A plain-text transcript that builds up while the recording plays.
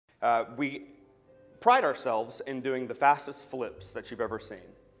We pride ourselves in doing the fastest flips that you've ever seen.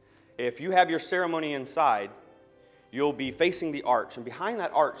 If you have your ceremony inside, you'll be facing the arch, and behind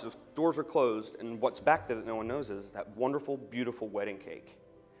that arch, the doors are closed, and what's back there that no one knows is that wonderful, beautiful wedding cake.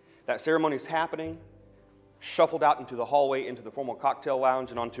 That ceremony is happening, shuffled out into the hallway, into the formal cocktail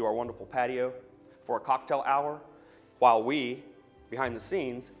lounge, and onto our wonderful patio for a cocktail hour, while we, behind the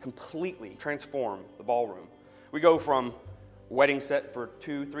scenes, completely transform the ballroom. We go from wedding set for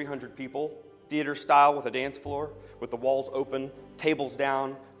 200-300 people, theater style with a dance floor, with the walls open, tables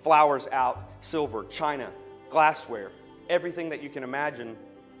down, flowers out, silver, china, glassware, everything that you can imagine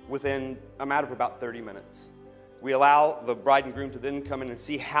within a matter of about 30 minutes. We allow the bride and groom to then come in and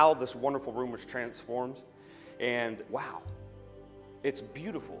see how this wonderful room was transformed, and wow, it's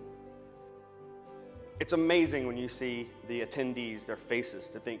beautiful. It's amazing when you see the attendees, their faces,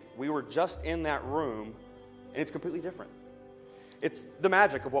 to think we were just in that room and it's completely different. It's the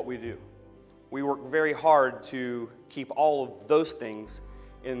magic of what we do. We work very hard to keep all of those things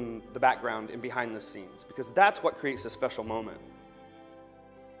in the background and behind the scenes, because that's what creates a special moment.